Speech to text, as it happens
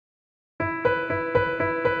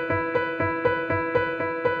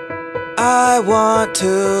I want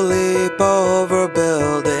to leap over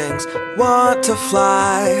buildings, want to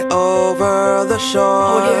fly over the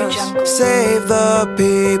shores, save the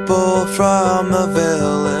people from the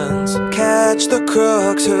villains, catch the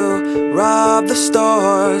crooks who rob the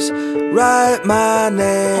stores, write my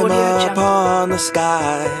name upon the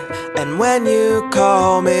sky, and when you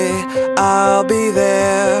call me, I'll be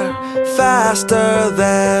there, faster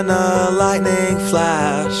than a lightning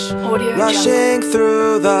flash, rushing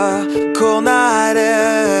through the cool night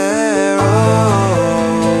air.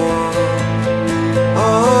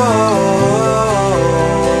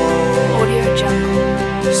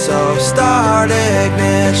 So start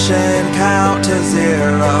ignition, count to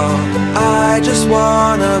zero. I just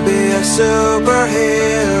wanna be a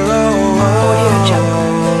superhero.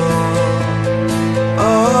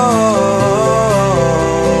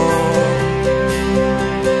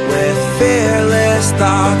 With fearless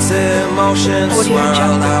thoughts, emotions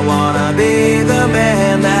swirled, I wanna be the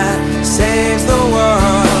man that saves the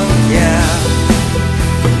world. Yeah.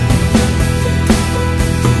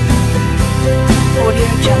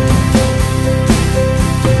 AudioJungle.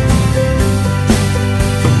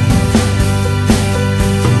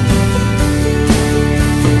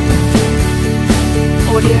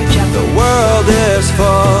 The world is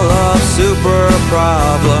full of super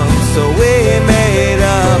problems, so we made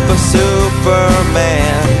up a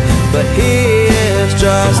Superman, but he is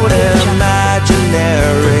just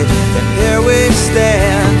imaginary. And here we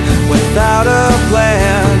stand without a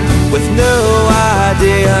plan, with new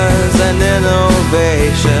ideas and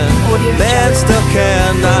innovation. Man still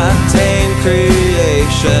cannot tame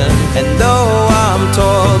creation, and though I'm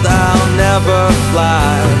told I'll never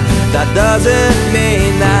fly, that doesn't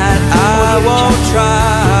mean that I won't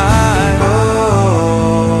try.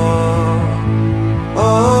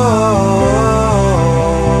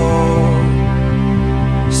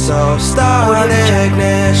 So start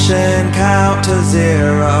ignition, count to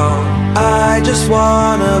zero. I just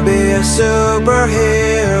wanna be a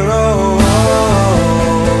superhero.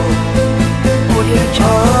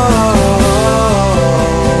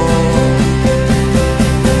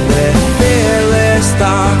 With fearless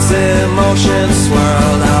thoughts, emotions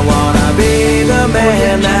swirled, I wanna be the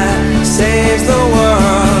man that saves the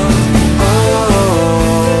world.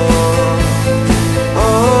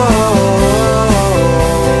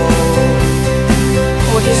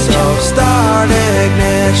 So start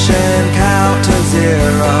ignition, count to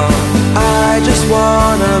zero. I just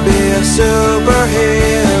wanna be a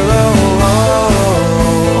superhero.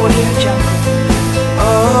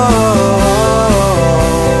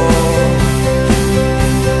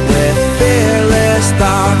 With fearless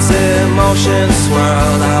thoughts, emotions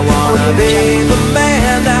swirled, I wanna be the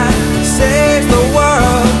man that saves the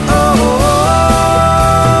world.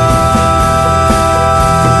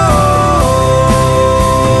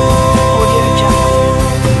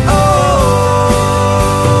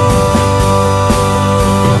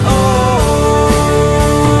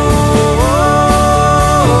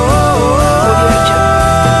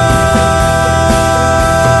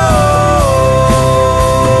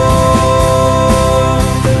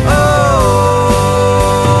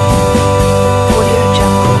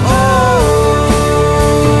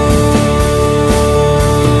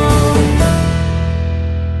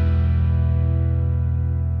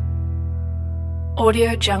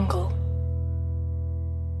 AudioJungle.